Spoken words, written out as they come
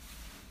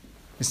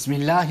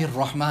Bismillahir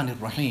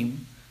Rahmanir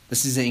Rahim.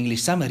 This is the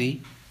English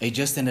summary,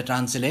 just in a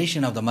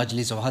translation of the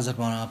Majlis of Hazrat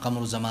Maulana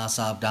Qamaruzzaman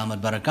Sahab Damat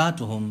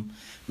Barakatuhum,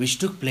 which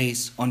took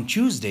place on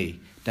Tuesday,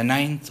 the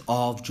 9th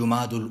of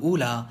Jumaadal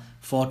Ulaa,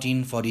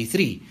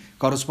 1443,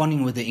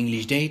 corresponding with the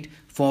English date,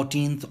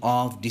 14th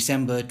of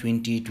December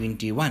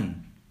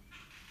 2021.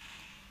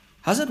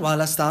 Hazrat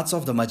Wala starts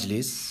off the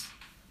Majlis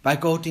by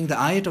quoting the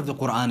ayat of the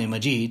Quran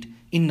Majid,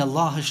 إن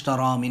الله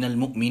اشترى من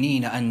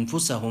المؤمنين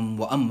أنفسهم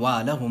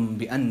وأموالهم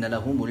بأن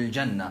لهم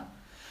الجنة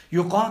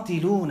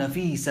يقاتلون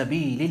في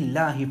سبيل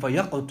الله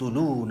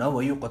فيقتلون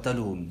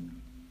ويقتلون.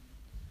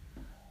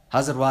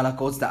 Hazrat Wala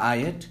quotes the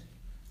ayat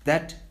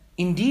that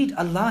indeed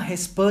Allah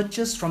has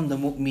purchased from the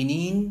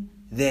mu'mineen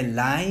their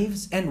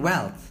lives and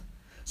wealth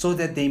so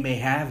that they may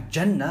have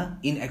Jannah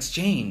in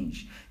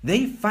exchange.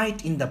 They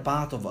fight in the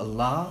path of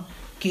Allah,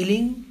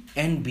 killing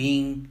and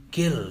being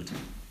killed.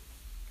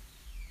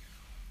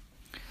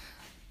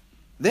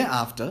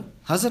 Thereafter,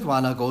 Hazrat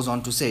Wala goes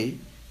on to say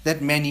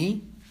that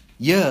many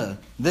hear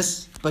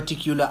this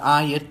particular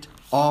ayat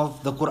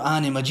of the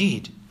Quran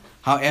Majid.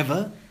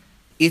 However,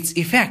 its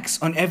effects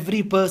on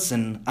every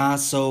person are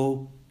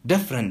so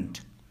different.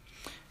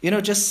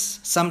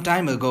 Just some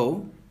time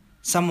ago,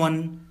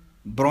 someone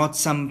brought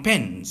some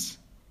pens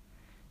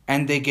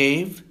and they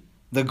gave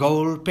the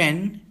gold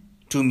pen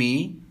to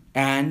me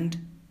and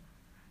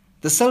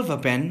the silver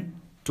pen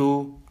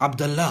to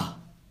Abdullah.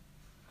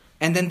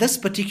 And then this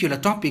particular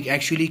topic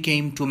actually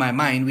came to my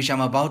mind, which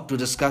I'm about to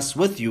discuss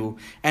with you.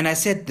 And I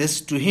said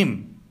this to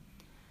him.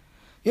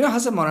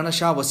 Hazrat Maulana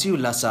Shah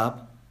Wasiullah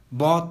Sahab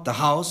bought the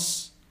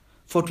house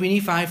for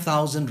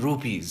 25,000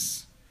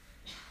 rupees.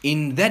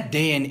 In that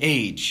day and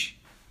age,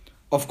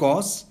 of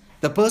course,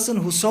 the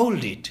person who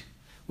sold it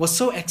was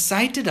so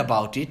excited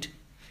about it.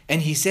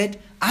 And he said,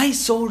 I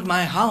sold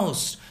my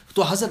house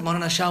to Hazrat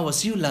Maulana Shah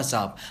Wasiullah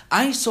Sahab.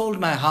 I sold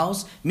my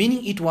house,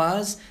 meaning it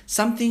was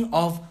something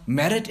of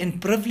merit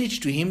and privilege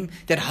to him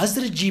that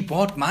Hazrat Ji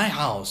bought my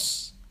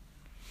house.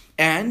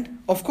 And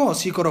of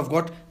course, he could have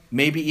got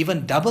maybe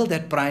even double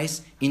that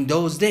price in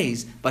those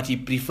days, but he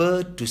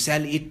preferred to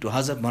sell it to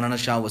Hazrat Maulana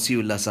Shah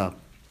Wasiullah Sahab.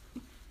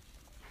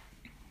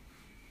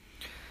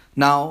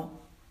 Now,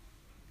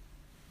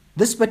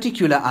 this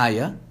particular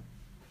ayah,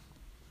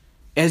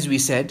 as we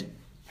said,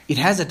 it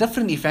has a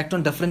different effect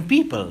on different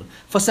people.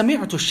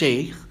 فَسَمِعْتُ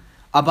الشَّيْخ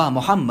أبا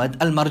محمد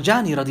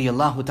المرجاني رضي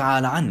الله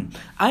تعالى عنه.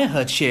 I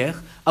heard Shaykh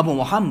Abu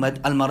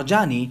Muhammad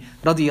al-Marjani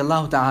رضي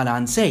الله تعالى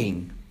عنه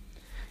saying,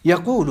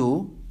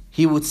 يقول,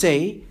 he would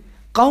say,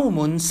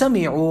 قوم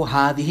سمعوا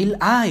هذه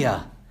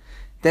الآية,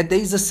 that there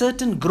is a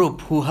certain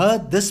group who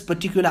heard this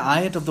particular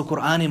ayat of the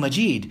Quran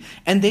Majid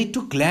and they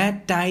took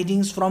glad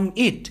tidings from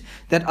it,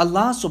 that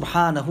Allah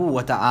subhanahu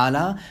wa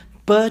ta'ala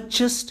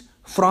purchased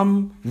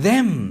from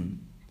them.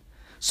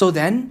 So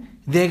then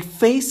their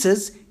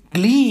faces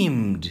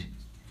gleamed.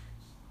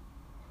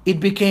 It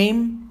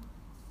became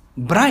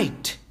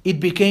bright. It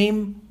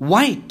became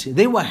white.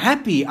 They were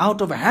happy out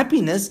of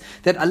happiness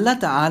that Allah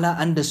Ta'ala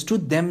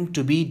understood them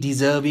to be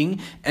deserving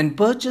and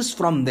purchased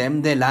from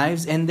them their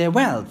lives and their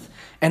wealth.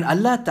 And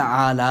Allah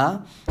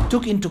Ta'ala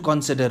took into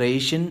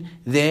consideration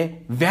their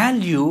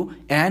value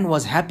and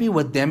was happy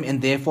with them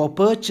and therefore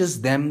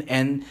purchased them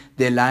and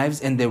their lives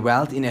and their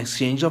wealth in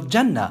exchange of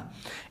Jannah.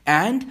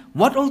 And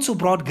what also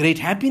brought great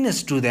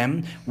happiness to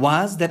them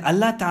was that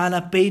Allah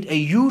Ta'ala paid a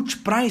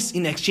huge price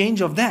in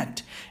exchange of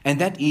that.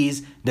 And that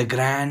is the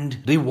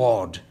grand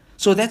reward.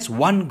 So that's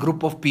one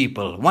group of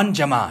people, one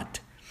Jamaat.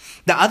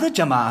 The other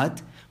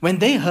Jamaat, when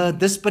they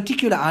heard this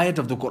particular ayat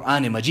of the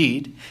Quran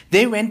Majid,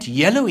 they went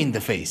yellow in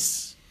the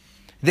face.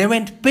 They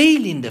went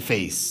pale in the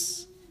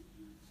face.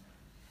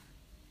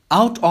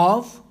 Out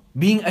of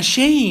being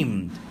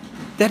ashamed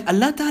that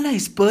Allah Ta'ala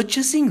is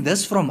purchasing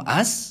this from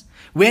us.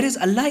 Whereas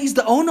Allah is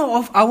the owner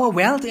of our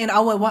wealth and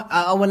our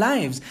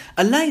lives.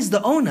 Allah is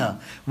the owner.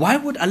 Why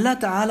would Allah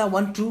Ta'ala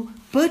want to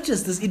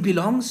purchase this? It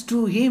belongs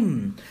to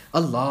Him.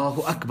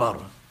 Allahu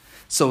Akbar.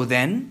 So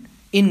then,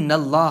 إِنَّ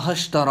اللَّهَ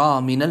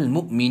اشْتَرَى مِنَ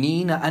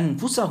الْمُؤْمِنِينَ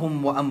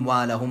أَنفُسَهُمْ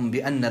وَأَمْوَالَهُمْ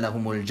بِأَنَّ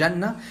لَهُمُ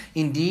الْجَنَّةِ.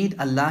 Indeed,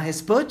 Allah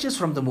has purchased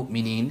from the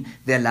mu'mineen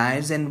their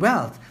lives and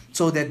wealth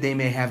so that they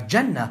may have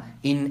Jannah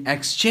in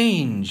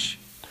exchange.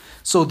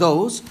 So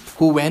those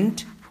who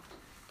went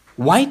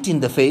white in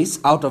the face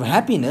out of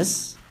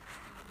happiness,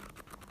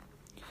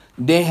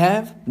 they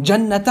have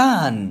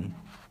Jannatan,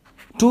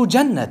 two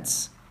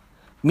Jannats,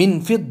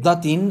 min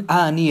fiddatin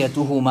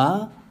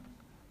aniyatuhuma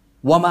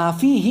wama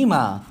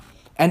fihima,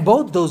 and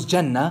both those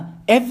Jannah,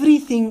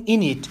 everything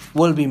in it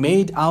will be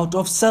made out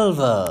of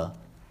silver,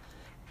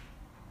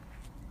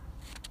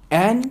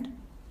 and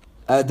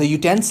the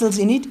utensils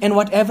in it and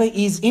whatever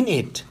is in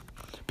it,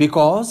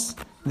 because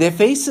their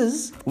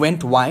faces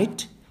went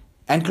white.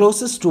 And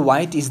closest to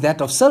white is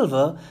that of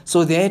silver,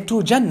 so their two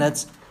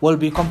Jannats will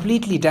be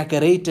completely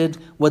decorated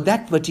with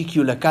that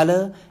particular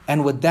color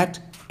and with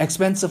that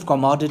expensive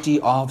commodity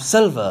of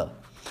silver.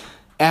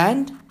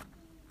 And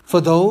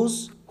for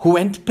those who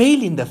went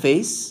pale in the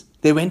face,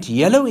 they went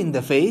yellow in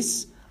the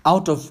face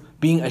out of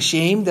being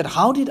ashamed that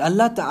how did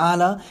Allah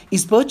Ta'ala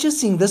is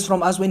purchasing this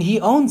from us when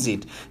He owns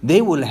it.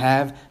 They will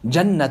have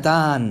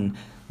jannatan.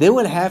 They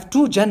will have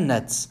 2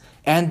 jannats.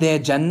 And their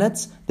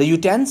jannats, the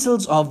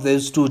utensils of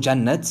those 2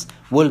 jannats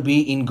will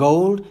be in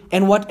gold,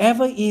 and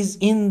whatever is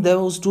in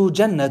those 2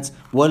 jannats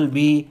will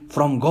be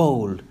from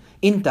gold.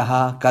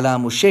 Intaha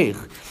kalamu shaykh.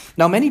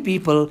 Now many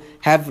people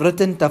have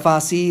written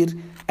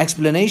tafasir,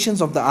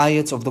 explanations of the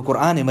ayats of the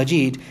Quran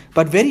Majid,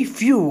 but very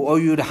few, or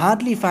you'd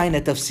hardly find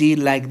a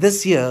tafsir like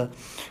this here,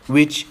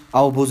 which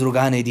our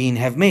Buzurgan Deen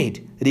have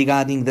made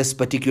regarding this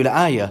particular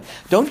ayah.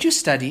 Don't you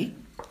study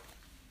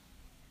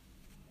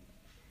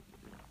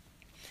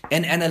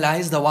and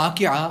analyze the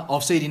waqi'ah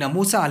of Sayyidina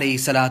Musa alayhi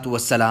salatu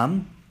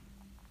wassalam,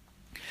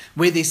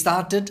 where they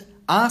started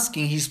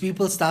asking, his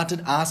people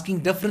started asking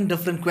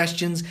different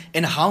questions,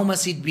 and how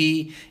must it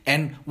be,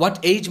 and what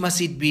age must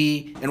it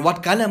be, and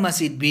what color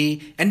must it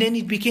be, and then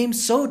it became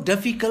so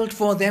difficult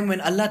for them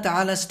when Allah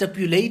Ta'ala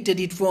stipulated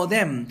it for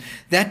them,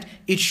 that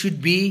it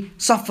should be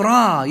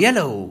safra,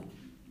 yellow.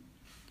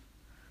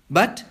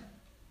 But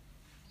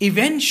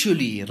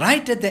eventually,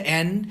 right at the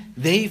end,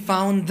 they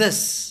found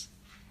this.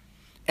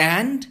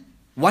 And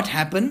what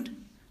happened?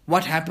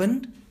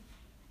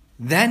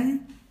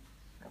 Then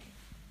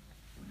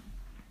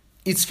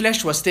its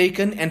flesh was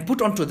taken and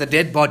put onto the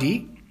dead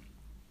body.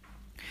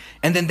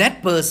 And then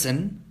that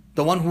person,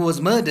 the one who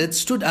was murdered,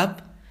 stood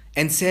up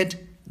and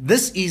said,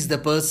 this is the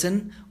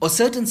person, or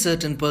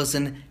certain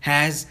person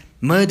has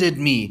murdered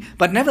me.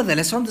 But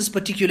nevertheless, from this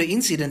particular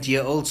incident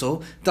here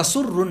also,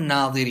 tasurrun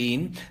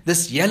nadirin,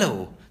 this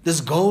yellow, this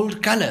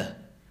gold color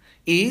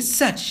is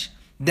such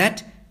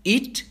that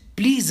it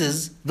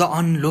pleases the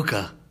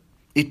onlooker.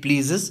 It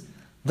pleases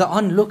the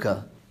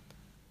onlooker.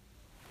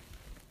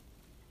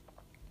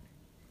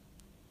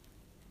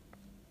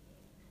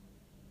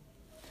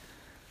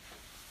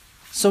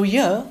 So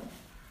here,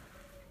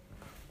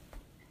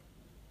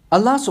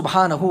 Allah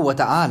subhanahu wa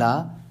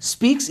ta'ala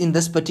speaks in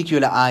this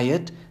particular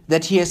ayat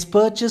that He has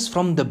purchased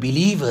from the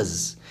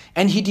believers.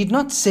 And He did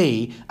not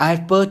say, I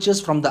have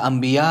purchased from the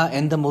Anbiya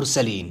and the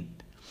Mursaleen.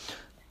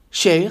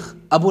 Shaykh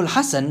Abul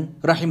Hasan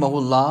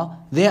rahimahullah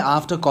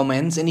thereafter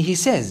comments, and he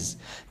says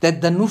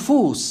that the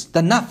nufus, the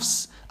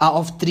nafs, are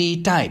of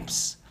 3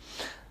 types.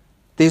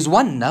 There's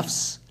one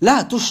nafs,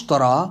 la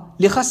tushtara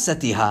li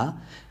khassatiha.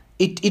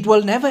 It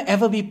will never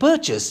ever be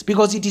purchased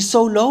because it is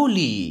so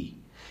lowly.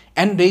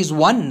 And there's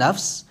one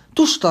nafs,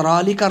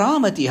 tushtara li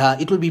karamatiha.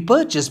 It will be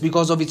purchased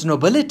because of its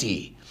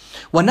nobility.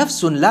 Wa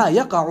nafsun la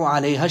yaqa'u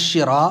alayha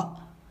shira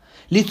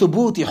li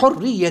thubuti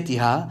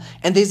hurriyatiha.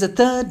 And there's a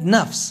third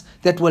nafs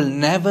that will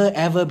never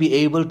ever be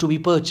able to be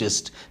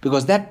purchased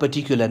because that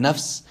particular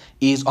nafs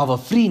is of a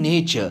free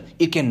nature.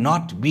 It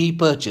cannot be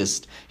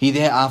purchased. He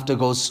thereafter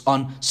goes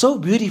on so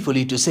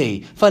beautifully to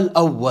say, Fal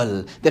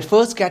awwal, that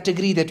first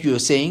category that you are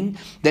saying,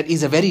 that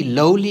is a very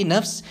lowly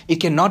nafs, it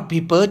cannot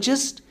be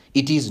purchased.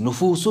 It is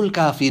nufusul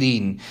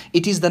kafirin.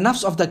 It is the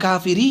nafs of the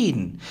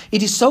kafirin.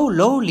 It is so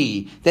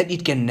lowly that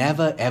it can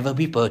never ever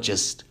be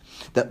purchased.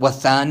 The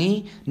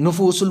wathani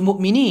nufusul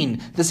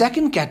mu'minin, the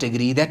second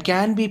category that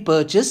can be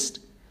purchased,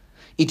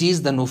 it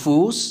is the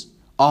nufus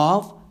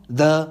of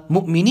the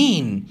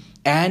mu'mineen,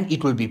 and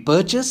it will be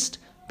purchased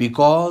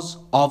because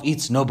of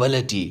its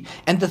nobility.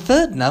 And the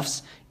third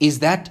nafs is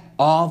that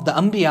of the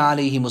Anbiya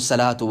alayhimu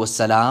salatu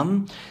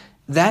wassalam,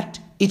 that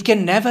it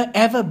can never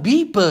ever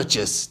be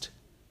purchased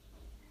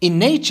in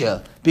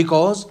nature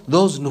because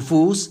those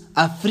nufus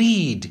are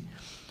freed.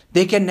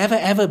 They can never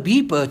ever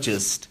be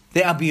purchased.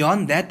 They are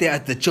beyond that. They are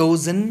the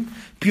chosen,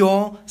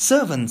 pure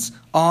servants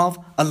of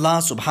Allah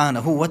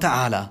subhanahu wa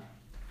ta'ala.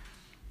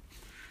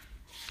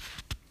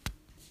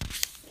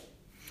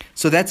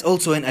 So that's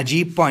also an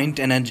ajib point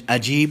and an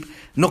ajib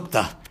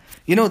nukta.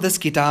 You know this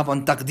kitab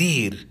on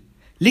taqdeer,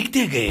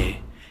 likhte gaye.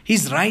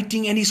 He's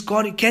writing and he's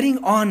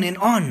carrying on and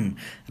on.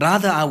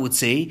 Rather, I would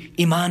say,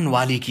 iman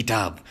wali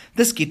kitab.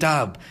 This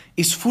kitab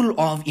is full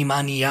of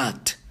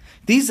imaniyat.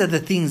 These are the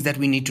things that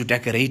we need to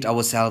decorate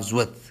ourselves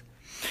with.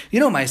 You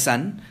know, my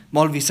son,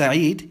 Maulvi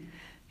Saeed,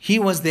 he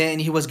was there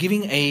and he was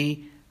giving a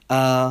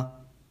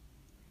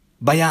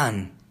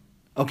bayan.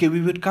 Okay, we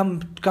would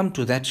come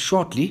to that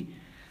shortly.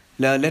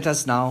 Let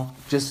us now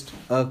just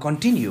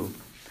continue.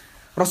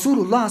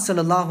 Rasulullah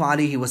sallallahu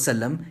alayhi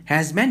wasallam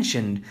has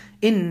mentioned,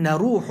 Inna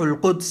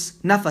ruhul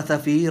quds nafatha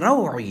fi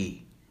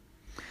raw'i,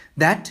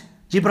 that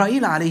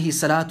Jibreel alayhi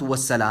salatu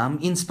wassalam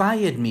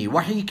inspired me,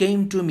 wahi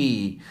came to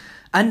me,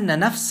 anna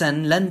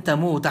nafsan lan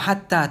tamuta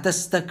hatta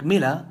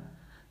tastakmila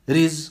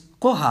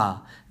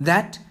rizquha,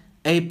 that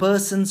a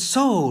person's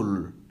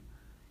soul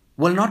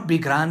will not be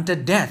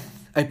granted death.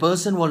 A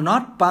person will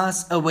not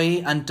pass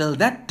away until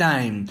that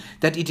time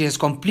that it has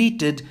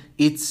completed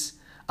its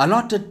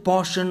allotted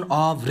portion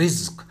of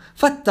rizq.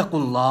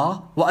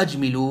 Fattaqullah wa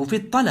ajmilu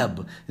fit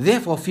talab.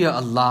 Therefore fear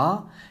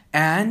Allah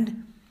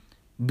and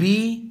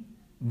be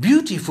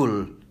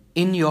beautiful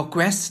in your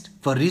quest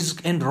for rizq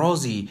and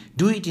rozi.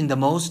 Do it in the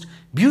most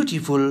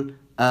beautiful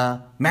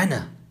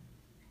manner.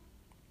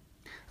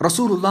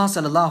 Rasulullah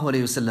sallallahu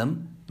alayhi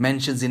wasallam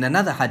mentions in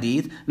another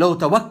hadith, لو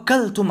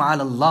توكلتم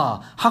على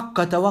الله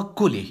حق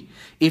توكله.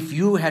 If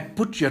you had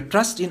put your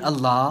trust in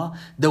Allah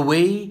the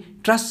way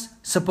trust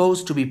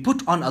supposed to be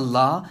put on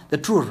Allah, the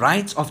true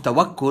rights of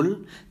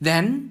tawakkul,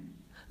 then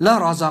la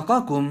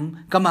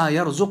razaqakum kama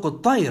yarzuqu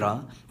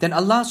at-tayra, then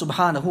Allah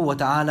subhanahu wa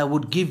ta'ala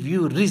would give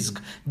you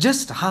rizq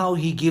just how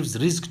He gives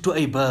rizq to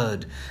a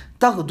bird.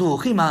 تغدو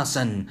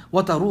خماسا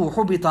وتروح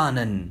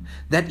بطانا,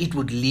 that it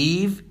would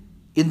leave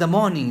in the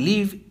morning,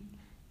 leave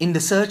in the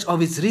search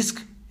of its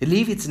rizq,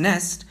 leave its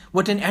nest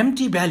with an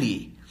empty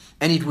belly,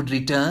 and it would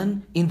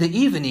return in the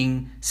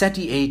evening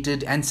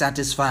satiated and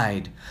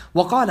satisfied.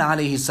 وقال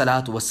عليه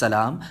الصلاة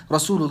والسلام,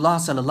 Rasulullah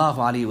sallallahu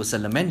alayhi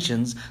wasallam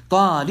mentions,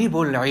 طالب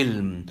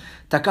العلم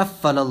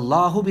تكفل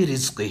الله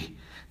برزقه,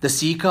 the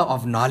seeker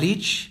of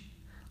knowledge,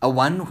 a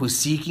one who's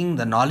seeking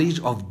the knowledge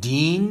of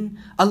deen,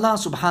 Allah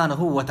subhanahu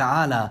wa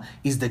ta'ala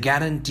is the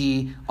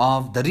guarantee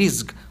of the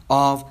rizq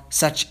of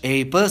such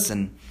a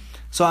person.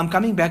 So I'm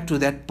coming back to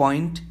that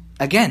point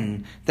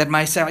again, that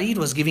my Sa'id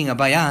was giving a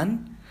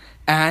bayan,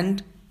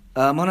 and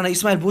Maulana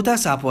Ismail Bhuta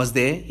Sahab was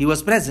there, he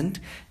was present,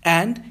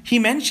 and he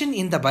mentioned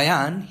in the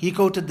bayan, he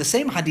quoted the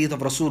same hadith of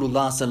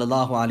Rasulullah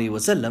sallallahu alaihi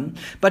wasallam,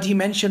 but he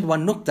mentioned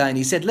one nukta and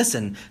he said,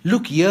 listen,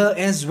 look here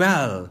as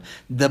well.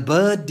 The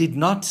bird did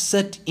not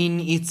sit in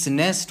its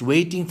nest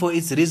waiting for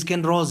its rizq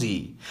and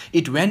rozi.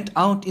 It went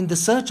out in the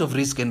search of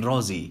rizq and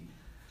rozi.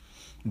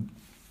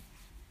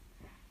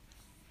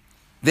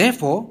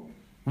 Therefore,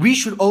 we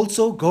should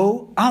also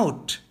go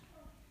out.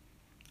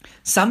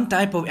 Some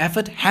type of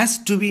effort has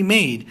to be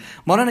made.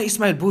 Maulana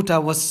Ismail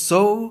Bhuta was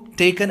so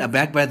taken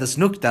aback by this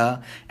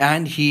nukta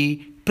and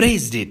he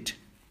praised it.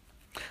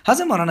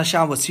 Hazrat Maulana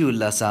Shah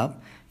Wasiullah Sahab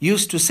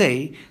used to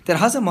say that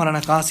Hazrat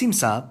Maulana Qasim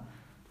Sahab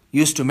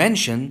used to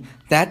mention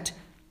that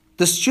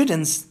the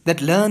students that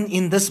learn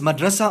in this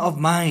madrasa of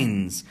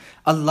minds,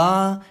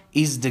 Allah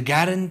is the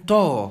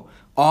guarantor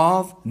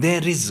of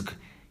their rizq.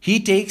 He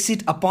takes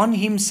it upon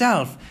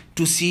Himself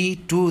to see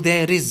to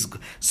their rizq.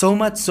 So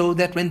much so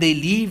that when they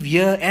leave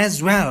here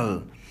as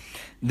well,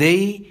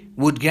 they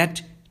would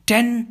get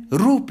 10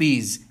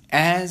 rupees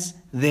as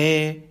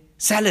their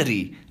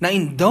salary. Now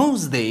in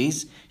those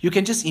days, you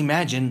can just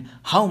imagine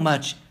how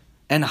much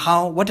and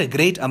what a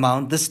great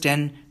amount this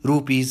 10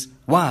 rupees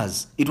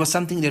was. It was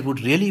something that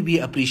would really be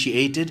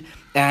appreciated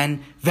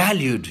and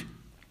valued.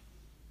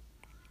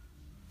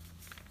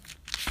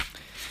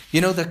 You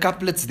know the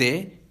couplets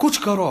there,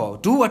 kuch karo,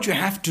 do what you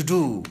have to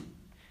do.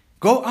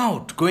 Go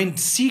out, go and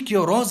seek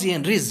your rozi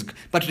and rizq.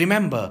 But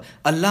remember,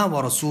 Allah wa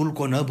Rasul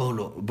ko na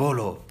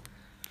bolo.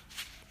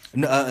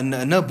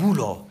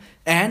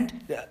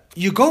 And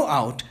you go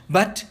out,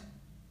 but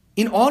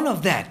in all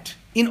of that,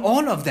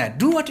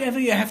 do whatever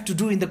you have to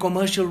do in the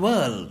commercial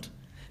world.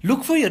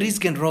 Look for your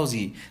rizq and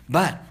rozi.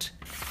 But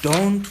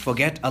don't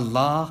forget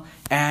Allah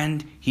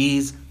and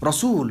His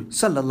Rasul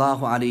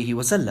sallallahu alayhi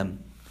wasallam.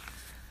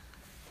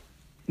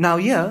 Now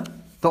here,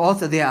 the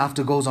author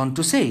thereafter goes on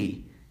to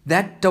say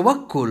that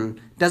tawakkul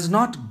does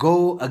not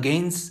go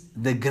against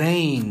the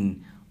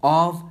grain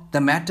of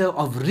the matter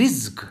of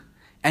rizq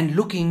and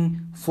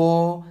looking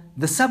for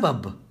the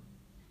sabab.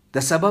 The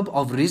sabab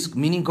of rizq,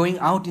 meaning going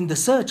out in the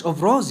search of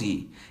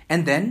rozi.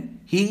 And then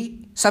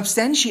he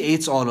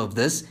substantiates all of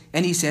this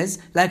and he says,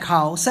 like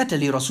how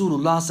subtly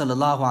Rasulullah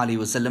sallallahu alaihi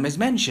wasallam has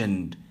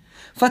mentioned,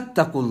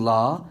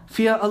 Fattakullah,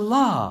 fear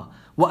Allah,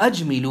 wa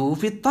ajmilu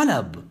fit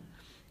talab.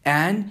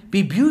 And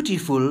be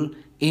beautiful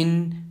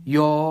in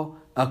your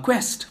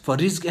quest for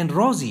rizq and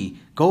rozi.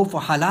 Go for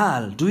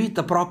halal, do it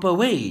the proper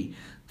way.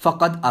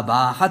 فَقَدْ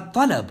أَبَاحَ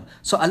الطَّلَبِ.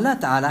 So Allah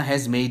Ta'ala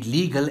has made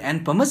legal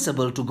and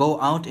permissible to go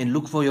out and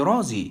look for your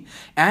rozi.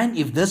 And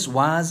if this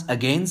was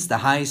against the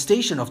high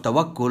station of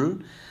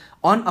tawakkul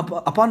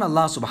upon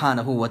Allah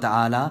Subhanahu wa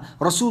Ta'ala,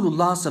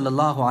 Rasulullah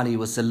Sallallahu Alaihi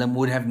Wasallam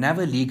would have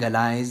never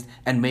legalized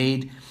and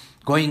made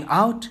going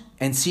out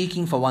and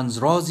seeking for one's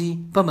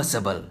rozi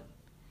permissible.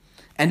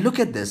 And look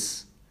at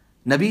this.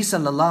 Nabi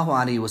sallallahu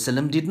alayhi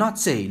wasallam did not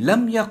say,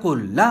 Lam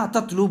yaqul la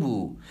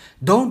tatlubu.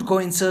 Don't go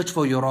and search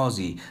for your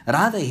rozi.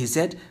 Rather he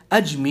said,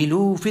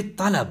 Ajmilu fit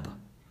talab.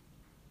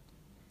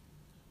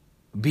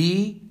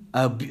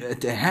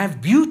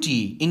 Have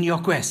beauty in your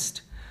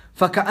quest.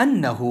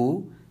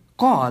 فَكَأَنَّهُ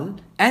قال,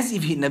 as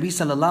if Nabi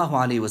sallallahu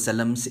alayhi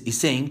wasallam is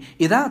saying,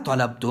 إِذَا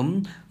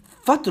طَلَبْتُمْ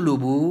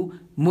فَطْلُبُوا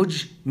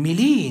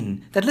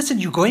مُجْمِلِينَ. That listen,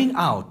 you're going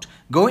out.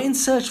 Go and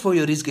search for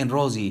your rizq and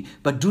rozi,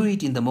 but do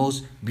it in the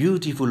most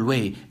beautiful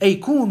way. أَيْ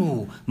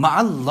كُونُوا مَعَ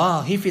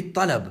اللَّهِ فِي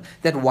الطَّلَبِ.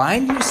 That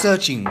while you're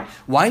searching,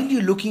 while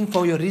you're looking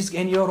for your rizq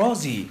and your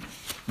rozi,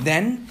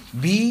 then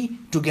be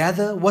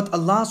together with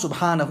Allah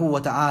subhanahu wa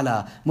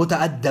ta'ala,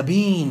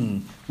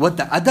 muta'addabeen, with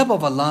the adab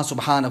of Allah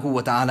subhanahu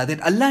wa ta'ala,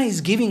 that Allah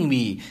is giving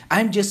me,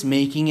 I'm just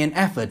making an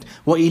effort.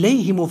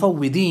 وَإِلَيْهِ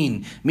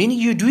مُفَوِّدِينَ. Meaning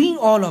you're doing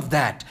all of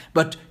that,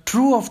 but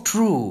true of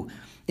true,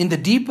 in the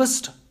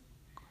deepest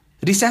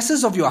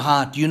recesses of your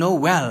heart, you know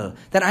well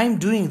that I'm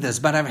doing this,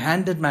 but I've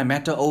handed my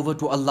matter over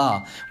to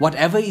Allah.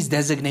 Whatever is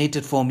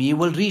designated for me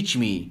will reach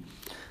me.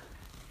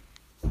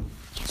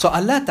 So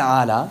Allah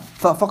Ta'ala,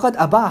 فَقَدْ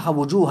أَبَاحَ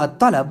وُجُوهَ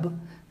الطَّلَبِ,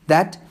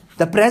 that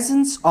the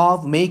presence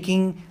of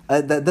making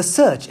the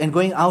search and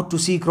going out to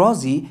seek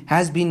rozi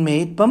has been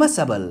made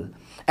permissible.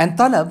 And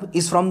talab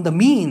is from the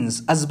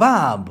means,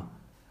 asbab.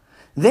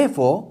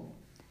 Therefore,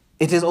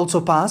 it is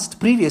also passed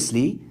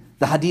previously,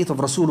 the hadith of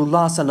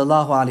Rasulullah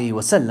sallallahu alayhi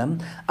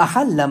wasallam,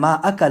 أَحَلَّ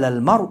مَا أَكَلَ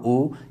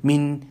الْمَرْءُ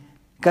مِنْ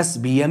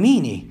كَسْبِ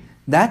يَمِينِهِ,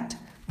 that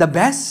the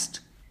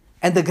best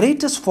and the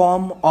greatest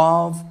form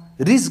of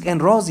rizq and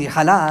rozi,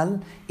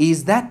 halal,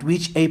 is that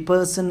which a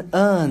person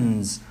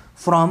earns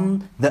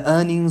from the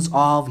earnings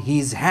of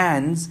his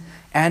hands,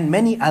 and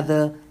many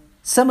other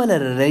similar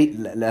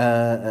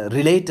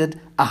related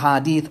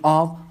ahadith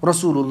of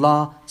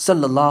Rasulullah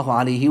sallallahu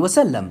alaihi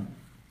wasallam.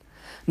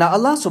 Now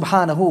Allah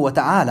subhanahu wa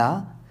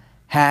ta'ala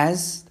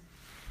has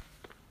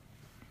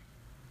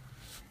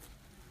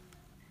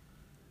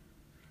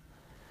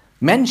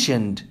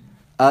mentioned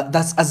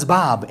thus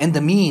asbab and the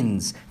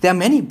means. There are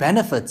many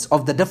benefits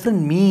of the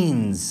different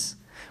means.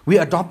 We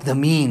adopt the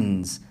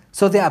means.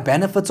 So there are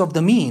benefits of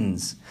the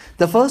means.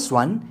 The first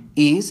one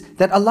is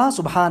that Allah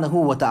subhanahu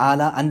wa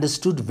ta'ala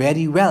understood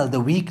very well the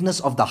weakness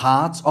of the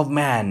hearts of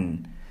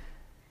man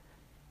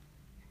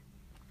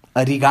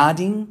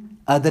regarding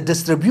the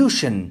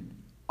distribution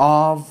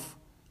of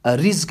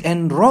rizq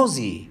and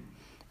rozi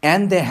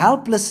and their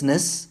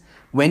helplessness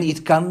when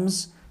it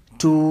comes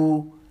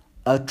to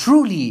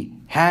truly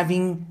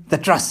having the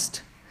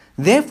trust.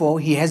 Therefore,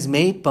 He has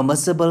made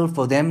permissible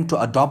for them to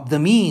adopt the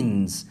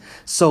means,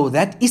 so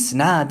that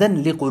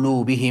isnadan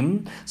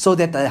liqulubihim, so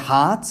that their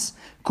hearts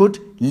could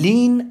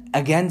lean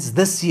against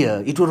this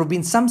year. It would have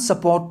been some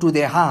support to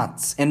their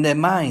hearts and their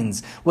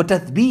minds.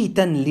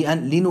 وَتَثْبِيتًا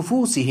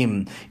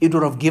لِنُفُوسِهِمْ, it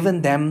would have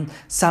given them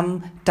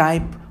some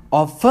type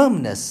of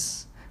firmness.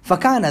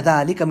 فَكَانَ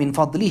ذَلِكَ مِنْ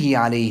فَضْلِهِ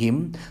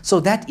عَلَيْهِمْ,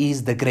 so that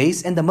is the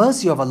grace and the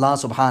mercy of Allah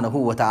subhanahu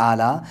wa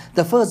ta'ala.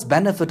 The first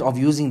benefit of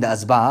using the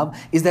asbab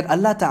is that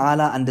Allah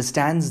ta'ala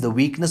understands the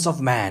weakness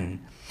of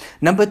man.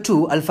 Number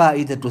two,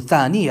 al-fa'idatu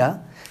thaniya,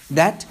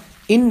 that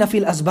inna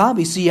fil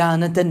asbabi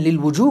siyanatan lil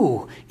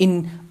wujuh,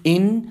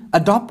 in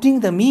adopting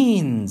the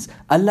means,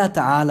 Allah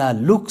ta'ala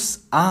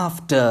looks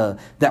after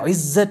the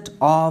izzat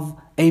of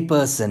a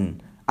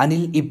person.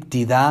 Anil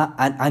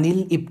ibtidal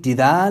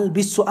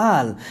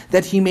bisu'al,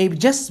 that he may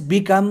just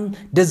become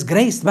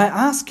disgraced by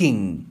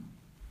asking.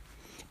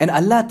 And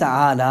Allah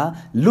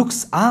Ta'ala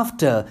looks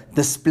after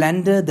the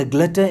splendor, the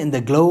glitter and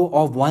the glow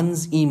of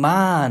one's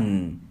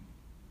iman.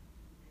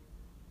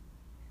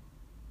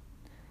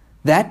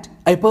 That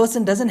a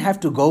person doesn't have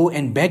to go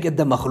and beg at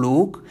the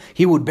makhluk.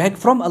 He would beg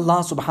from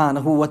Allah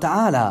subhanahu wa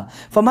ta'ala.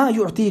 فَمَا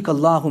يُعْتِيكَ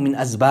اللَّهُ مِنْ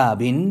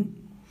أَسْبَابٍ.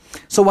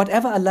 So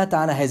whatever Allah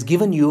Ta'ala has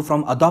given you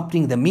from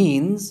adopting the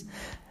means,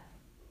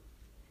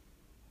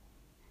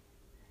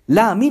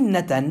 لا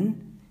منة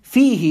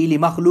فيه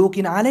لمخلوق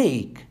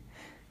عليك.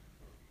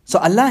 So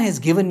Allah has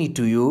given it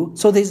to you,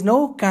 so there is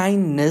no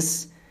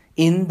kindness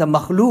in the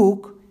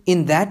makhluk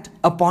in that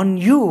upon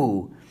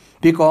you.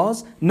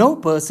 Because no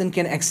person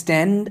can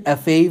extend a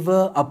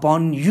favor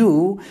upon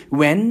you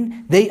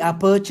when they are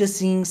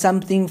purchasing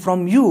something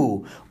from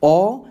you,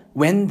 or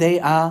when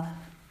they are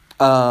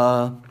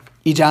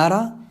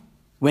ijara,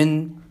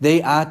 when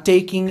they are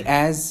taking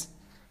as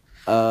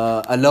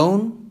a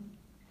loan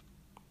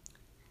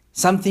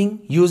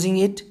something, using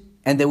it,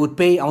 and they would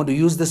pay, I want to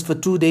use this for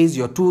 2 days,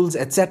 your tools,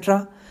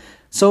 etc.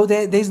 So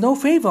there's no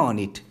favor on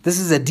it. This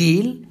is a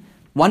deal.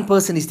 One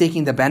person is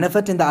taking the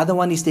benefit and the other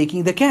one is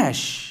taking the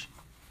cash.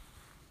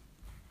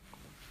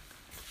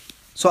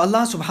 So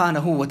Allah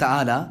subhanahu wa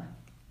ta'ala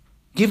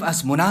give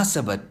us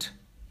munasabat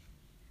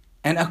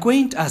and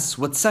acquaint us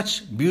with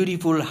such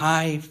beautiful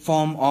high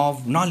form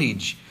of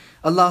knowledge.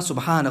 Allah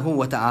subhanahu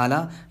wa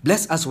ta'ala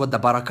bless us with the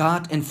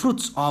barakat and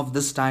fruits of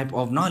this type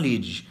of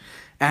knowledge.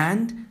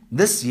 And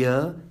this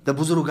year, the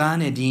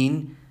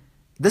Buzurgan-e-Deen,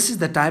 this is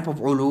the type of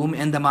ulum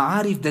and the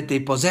ma'arif that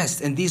they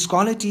possessed, and these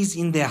qualities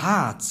in their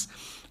hearts.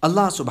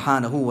 Allah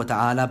subhanahu wa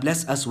ta'ala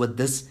bless us with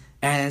this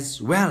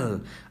as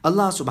well.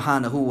 Allah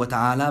subhanahu wa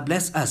ta'ala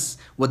bless us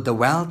with the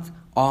wealth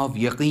of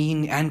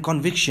yaqeen and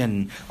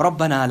conviction.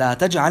 ربنا لا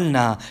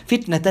تجعلنا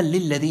فتنة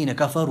للذين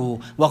كفروا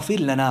واغفر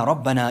لنا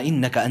ربنا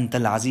إنك أنت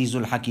العزيز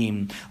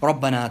الحكيم.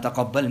 ربنا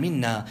تقبل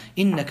منا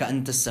إنك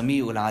أنت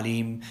السميع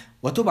العليم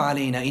وتب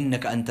علينا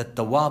إنك أنت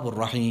التواب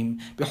الرحيم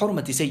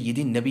بحرمة سيد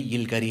النبي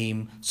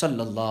الكريم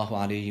صلى الله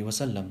عليه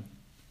وسلم.